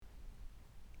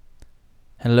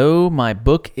Hello, my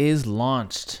book is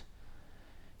launched.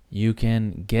 You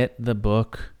can get the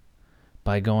book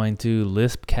by going to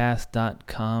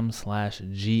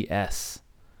lispcast.com/gs.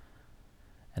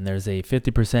 And there's a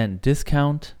 50%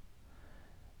 discount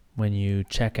when you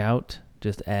check out.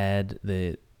 Just add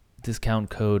the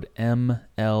discount code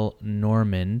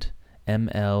MLNormand,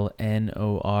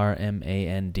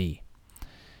 MLNORMAND.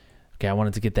 Okay, I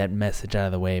wanted to get that message out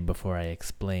of the way before I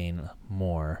explain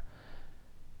more.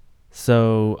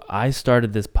 So I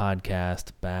started this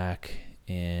podcast back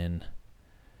in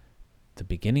the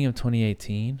beginning of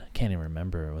 2018. I can't even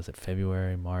remember. Was it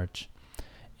February, March?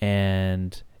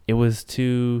 And it was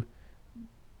to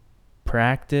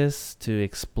practice, to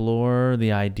explore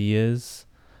the ideas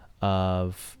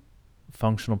of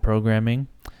functional programming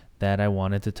that I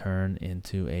wanted to turn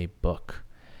into a book.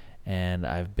 And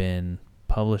I've been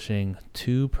publishing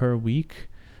 2 per week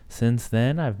since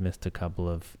then. I've missed a couple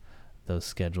of those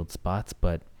scheduled spots,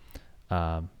 but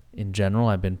in general,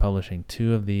 I've been publishing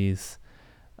 2 of these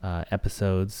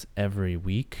episodes every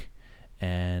week,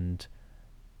 and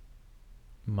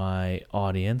my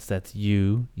audience, that's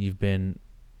you've been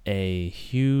a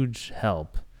huge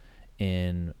help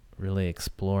in really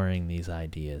exploring these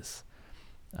ideas.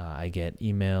 I get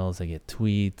emails, I get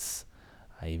tweets,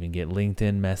 I even get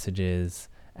LinkedIn messages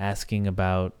asking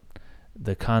about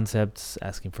the concepts,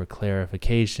 asking for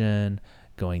clarification,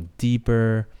 going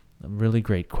deeper, really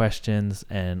great questions,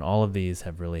 and all of these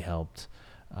have really helped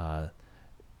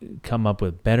come up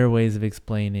with better ways of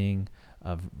explaining,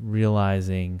 of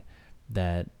realizing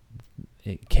that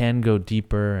it can go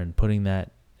deeper and putting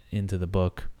that into the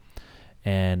book.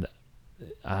 And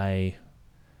I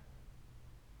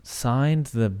signed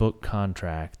the book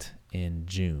contract in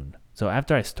June. So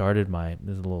after I started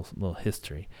this is a little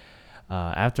history.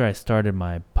 After I started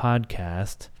my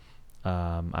podcast,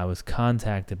 I was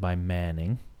contacted by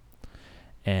Manning,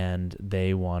 and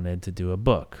they wanted to do a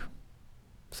book.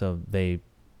 So they,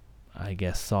 I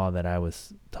guess, saw that I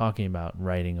was talking about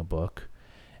writing a book,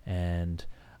 and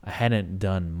I hadn't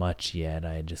done much yet.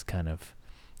 I had just kind of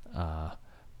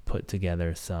put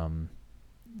together some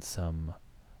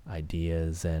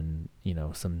ideas and,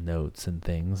 some notes and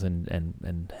things,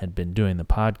 and had been doing the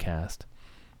podcast.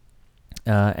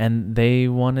 And they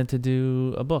wanted to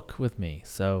do a book with me.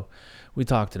 So we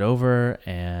talked it over,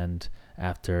 and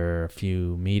after a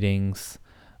few meetings,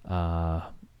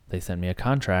 they sent me a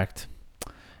contract,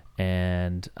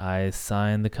 and I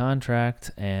signed the contract,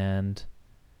 and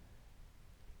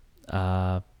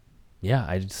I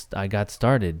got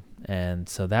started. And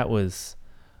so that was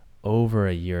over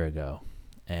a year ago,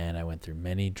 and I went through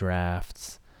many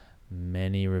drafts,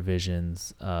 many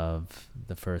revisions of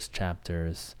the first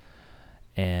chapters,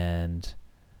 and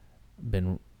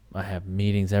I have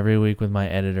meetings every week with my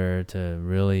editor to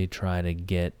really try to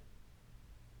get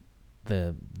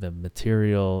the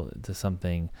material to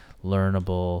something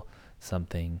learnable,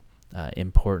 something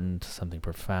important, something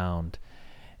profound.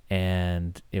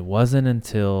 And it wasn't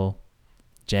until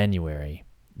January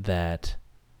that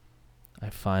I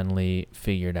finally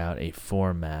figured out a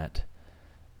format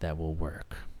that will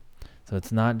work. So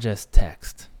it's not just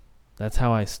text. That's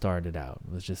how I started out,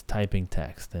 was just typing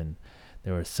text. And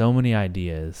there were so many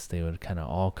ideas, they would kind of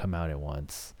all come out at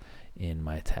once in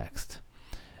my text.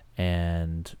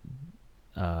 And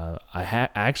I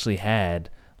actually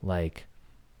had like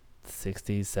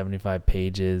 60, 75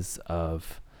 pages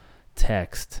of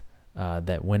text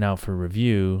that went out for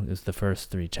review. It was the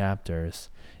first 3 chapters.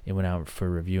 It went out for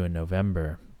review in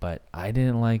November, but I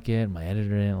didn't like it. My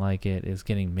editor didn't like it. It was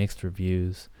getting mixed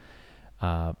reviews.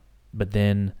 But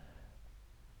then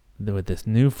with this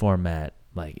new format,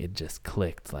 like, it just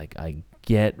clicked. Like, I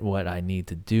get what I need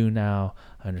to do now.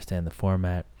 I understand the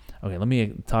format. Okay, let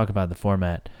me talk about the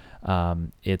format.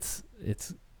 It's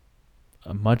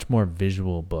a much more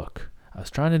visual book. I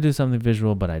was trying to do something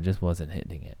visual, but I just wasn't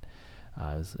hitting it.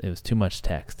 It was too much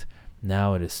text.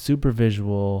 Now it is super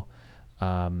visual.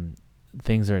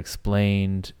 Things are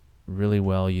explained really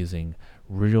well using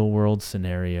real world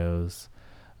scenarios.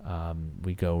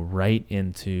 We go right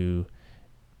into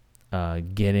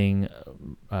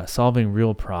solving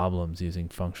real problems using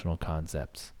functional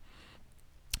concepts.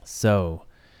 So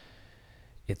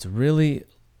it's really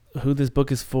who this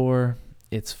book is for.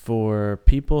 It's for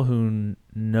people who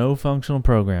know functional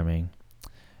programming,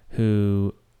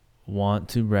 who want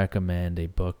to recommend a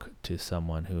book to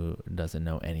someone who doesn't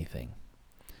know anything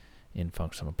in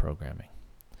functional programming.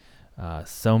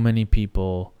 So many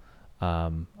people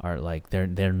are like,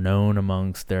 they're known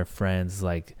amongst their friends,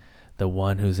 like the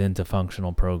one who's into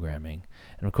functional programming.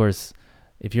 And of course,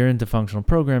 if you're into functional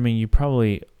programming, you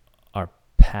probably are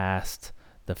past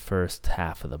the first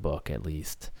half of the book at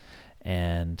least.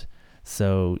 And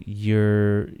so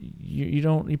you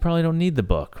probably don't need the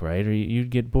book, right? Or you'd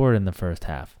get bored in the first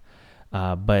half.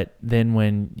 But then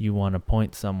when you want to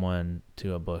point someone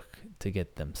to a book to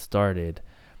get them started,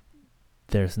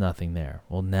 there's nothing there.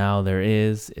 Well, now there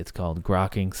is. It's called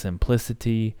Grokking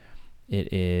Simplicity.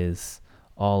 It is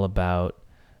all about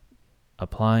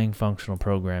applying functional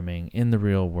programming in the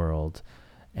real world,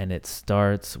 and it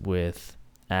starts with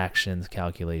actions,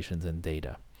 calculations, and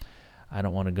data. I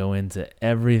don't want to go into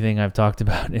everything I've talked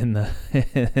about in the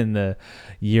in the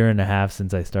year and a half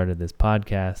since I started this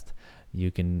podcast.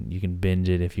 You can binge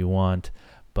it if you want,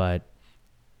 but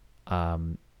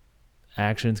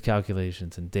actions,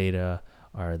 calculations, and data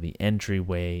are the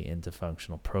entryway into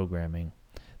functional programming.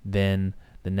 Then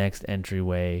the next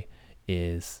entryway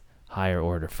is higher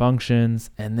order functions,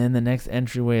 and then the next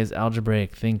entryway is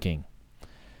algebraic thinking.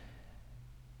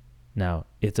 Now,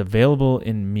 it's available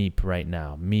in MEAP right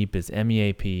now. MEAP is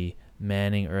MEAP,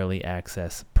 Manning Early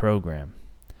Access Program.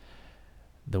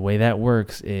 The way that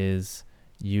works is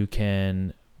you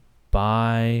can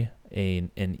buy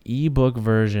an ebook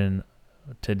version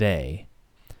today,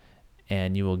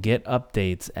 and you will get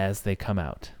updates as they come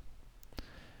out.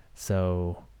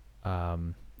 So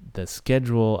the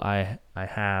schedule I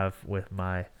have with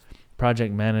my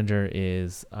project manager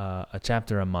is a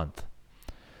chapter a month.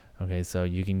 Okay, so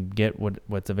you can get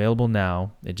what's available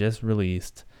now. It just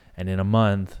released, and in a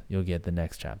month, you'll get the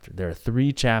next chapter. There are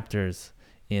 3 chapters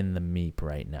in the MEAP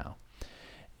right now.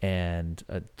 And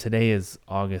today is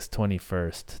August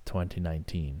 21st,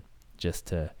 2019, just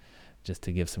to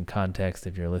give some context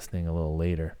if you're listening a little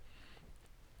later.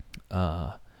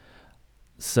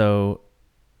 So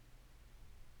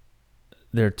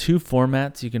there are 2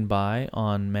 formats you can buy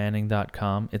on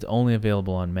Manning.com. It's only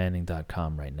available on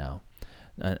Manning.com right now.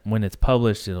 When it's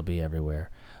published, it'll be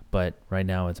everywhere. But right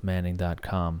now it's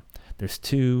Manning.com. There's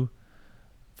 2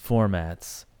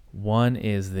 formats. One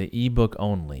is the ebook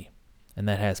only, and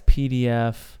that has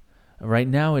PDF. Right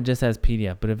now it just has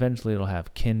PDF, but eventually it'll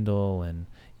have Kindle and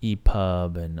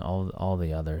EPUB and all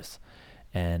the others,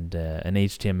 and an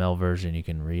HTML version you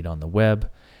can read on the web.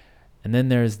 And then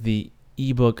there's the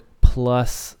ebook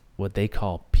plus what they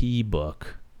call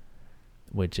P-book,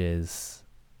 which is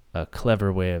a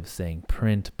clever way of saying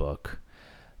print book,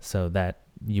 so that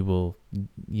you will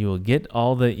get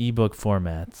all the ebook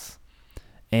formats,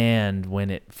 and when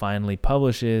it finally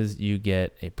publishes, you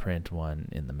get a print one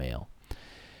in the mail.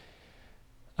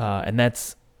 And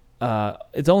that's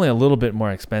it's only a little bit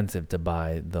more expensive to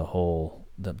buy the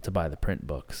print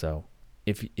book. So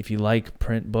if you like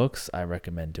print books, I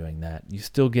recommend doing that. You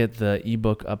still get the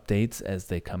ebook updates as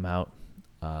they come out,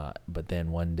 but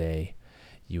then one day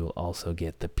you will also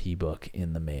get the P-book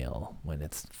in the mail when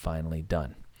it's finally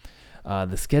done.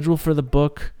 The schedule for the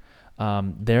book,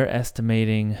 they're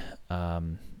estimating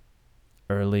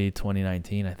early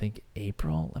 2019, I think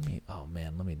April. Let me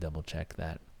double check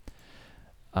that.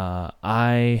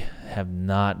 I have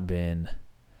not been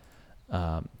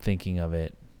thinking of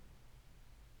it.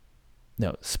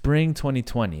 No, spring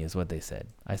 2020 is what they said.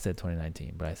 I said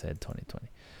 2019, but I said 2020.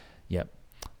 Yep.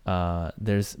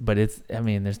 There's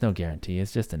no guarantee.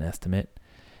 It's just an estimate.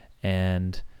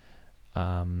 And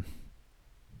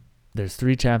there's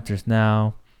 3 chapters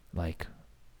now, like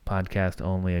podcast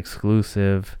only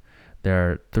exclusive.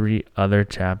 There are 3 other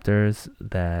chapters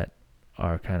that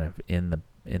are kind of in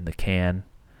the can.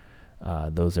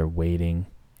 Those are waiting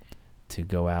to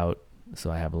go out,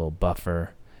 so I have a little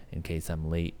buffer in case I'm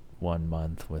late 1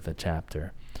 month with a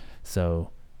chapter.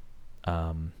 So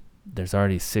there's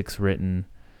already 6 written,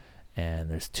 and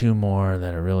there's 2 more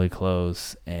that are really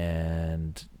close,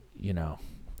 and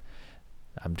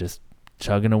I'm just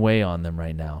chugging away on them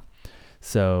right now.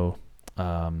 So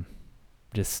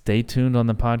just stay tuned on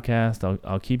the podcast.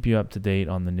 I'll keep you up to date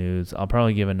on the news. I'll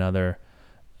probably give another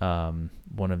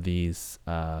one of these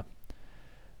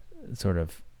sort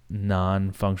of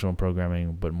non-functional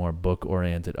programming but more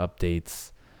book-oriented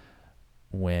updates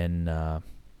when the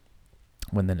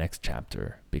next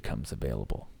chapter becomes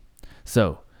available.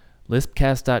 So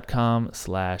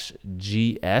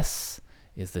lispcast.com/GS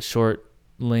is the short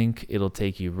link. It'll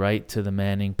take you right to the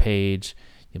Manning page.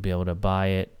 You'll be able to buy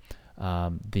it.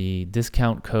 The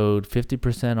discount code,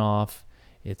 50% off.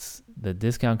 The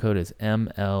discount code is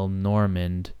ML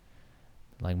Normand,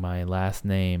 like my last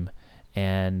name,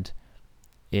 and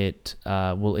it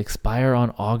will expire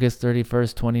on August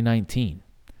 31st, 2019.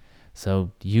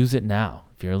 So use it now.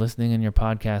 If you're listening in your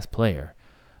podcast player,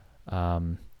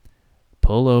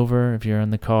 pull over if you're in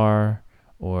the car,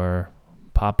 or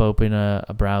pop open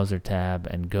a browser tab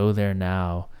and go there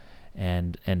now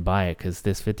and buy it, because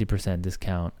this 50%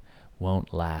 discount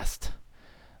won't last.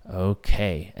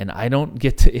 Okay, and I don't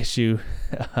get to issue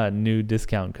new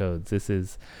discount codes. This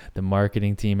is the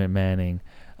marketing team at Manning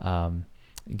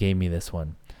gave me this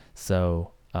one.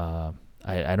 So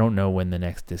I don't know when the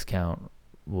next discount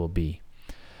will be.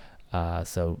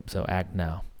 So act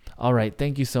now. All right,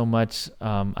 thank you so much.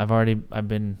 I've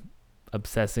been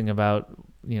obsessing about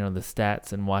the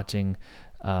stats and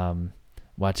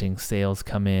watching sales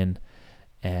come in,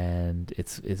 and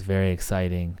it's very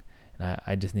exciting. And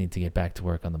I just need to get back to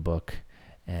work on the book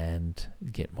and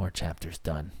get more chapters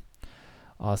done.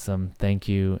 Awesome, thank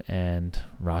you, and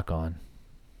rock on.